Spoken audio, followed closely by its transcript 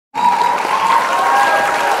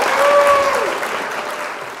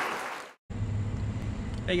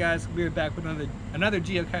Hey guys, we're back with another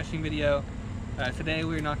geocaching video. Today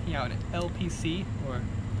we're knocking out an LPC, or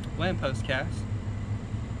lamppost cache.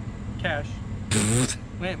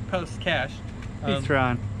 Lamppost cache. He's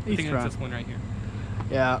trying. I think it's this one right here.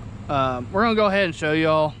 Yeah, we're gonna go ahead and show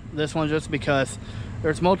y'all this one just because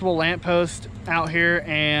there's multiple lampposts out here,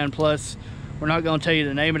 and plus we're not going to tell you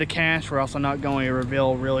the name of the cache. We're also not going to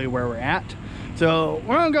reveal really where we're at. So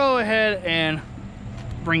we're gonna go ahead and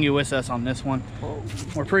bring you with us on this one.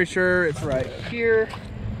 We're pretty sure it's right here.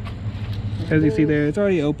 As you see there, it's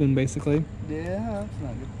already open basically. Yeah, that's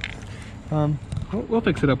not good. We'll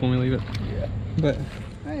fix it up when we leave it. Yeah. But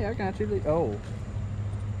hey, I can actually leave. Oh.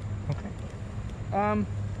 Okay. Yeah.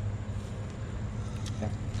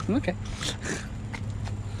 Okay.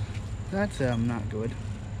 That's not good.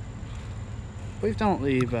 Please don't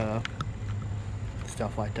leave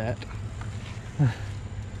stuff like that.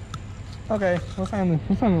 Okay, we'll find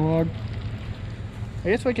the log. I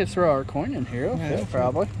guess we could throw our coin in here. Yeah, Okay,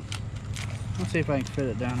 probably. Let's see if I can fit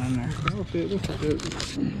it down in there. That'll fit. This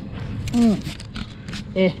will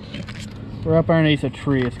fit. We're up underneath a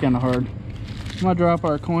tree. It's kind of hard. I'm gonna drop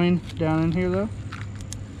our coin down in here though.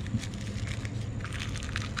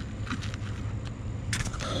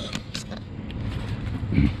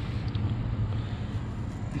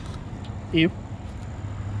 Ew.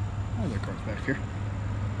 Oh, there car's back here.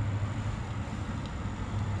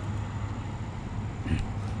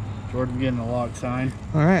 Jordan getting a log sign.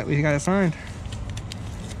 All right, we got it signed.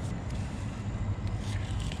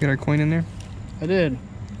 Get our coin in there. I did.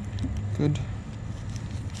 Good.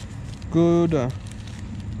 Good.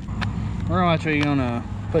 We're actually gonna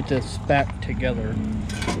put this back together.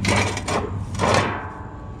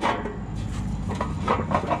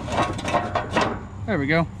 There we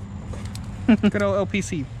go. Good old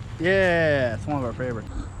LPC. Yeah, it's one of our favorites.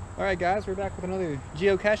 All right, guys, we're back with another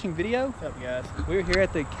geocaching video. What's up, guys? We're here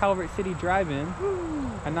at the Calvert City Drive-In,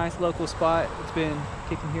 a nice local spot. It's been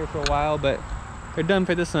kicking here for a while, but they're done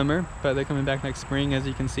for this summer, but they're coming back next spring, as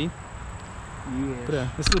you can see. Yes.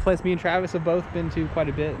 But this is the place me and Travis have both been to quite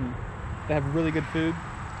a bit, and they have really good food.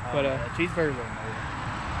 But cheeseburgers are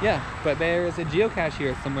amazing. yeah, but there is a geocache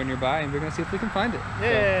here somewhere nearby, and we're gonna see if we can find it.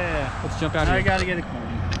 Yeah. So, let's jump out here. I gotta get a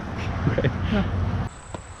coin. Okay.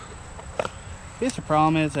 I guess the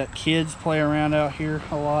problem is that kids play around out here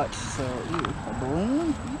a lot, so ooh, a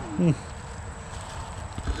balloon?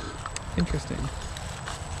 Interesting.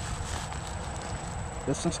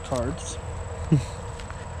 Business cards.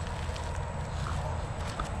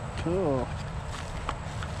 Cool.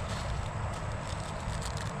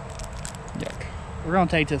 Yuck. We're gonna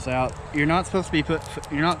take this out. You're not supposed to put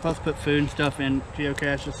food and stuff in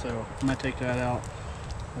geocaches, so I'm gonna take that out.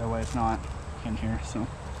 That way it's not in here. So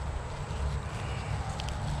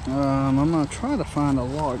I'm gonna try to find a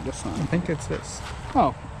log this time. I think it's this.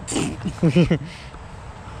 Oh.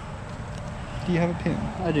 Do you have a pin?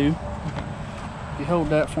 I do. Okay. You hold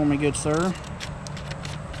that for me, good sir.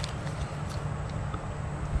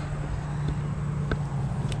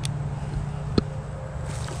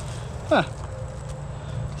 Huh.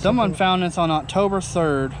 Someone found this on October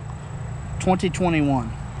 3rd,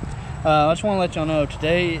 2021. I just want to let y'all know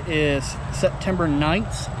today is September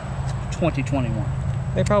 9th, 2021.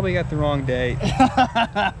 They probably got the wrong date.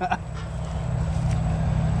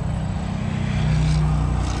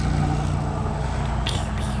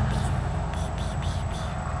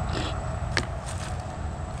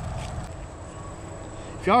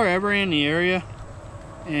 If y'all are ever in the area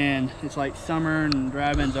and it's like summer and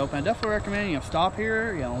drive-ins open, I definitely recommend stop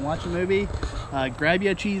here, watch a movie, grab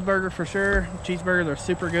you a cheeseburger for sure. Cheeseburgers are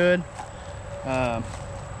super good. But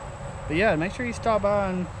yeah, make sure you stop by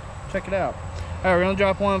and check it out. All right, we're gonna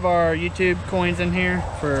drop one of our YouTube coins in here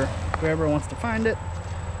for whoever wants to find it.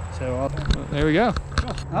 So There we go.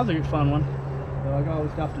 oh, that was a fun one. So I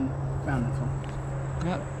always stopped and found this one.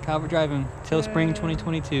 Yep, Calvert Drive-In till spring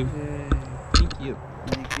 2022. Yay. Thank you.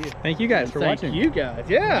 Thank you. Thank you guys for watching. Thank you guys.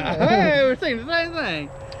 Yeah. Hey, we're saying the same thing.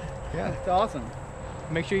 Yeah, It's awesome.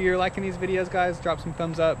 make sure you're liking these videos, guys. Drop some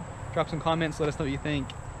thumbs up, drop some comments, let us know what you think.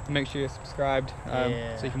 And make sure you're subscribed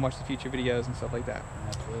so you can watch the future videos and stuff like that.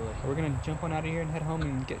 Absolutely. We're gonna jump on out of here and head home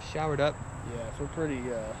and get showered up. Yeah, so we're pretty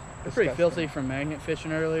Disgusting. filthy from magnet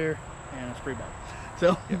fishing earlier, and it's pretty bad.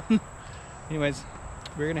 So Yeah. Anyways,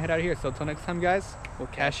 we're gonna head out of here. So until next time, guys, we'll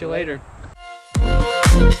catch you later.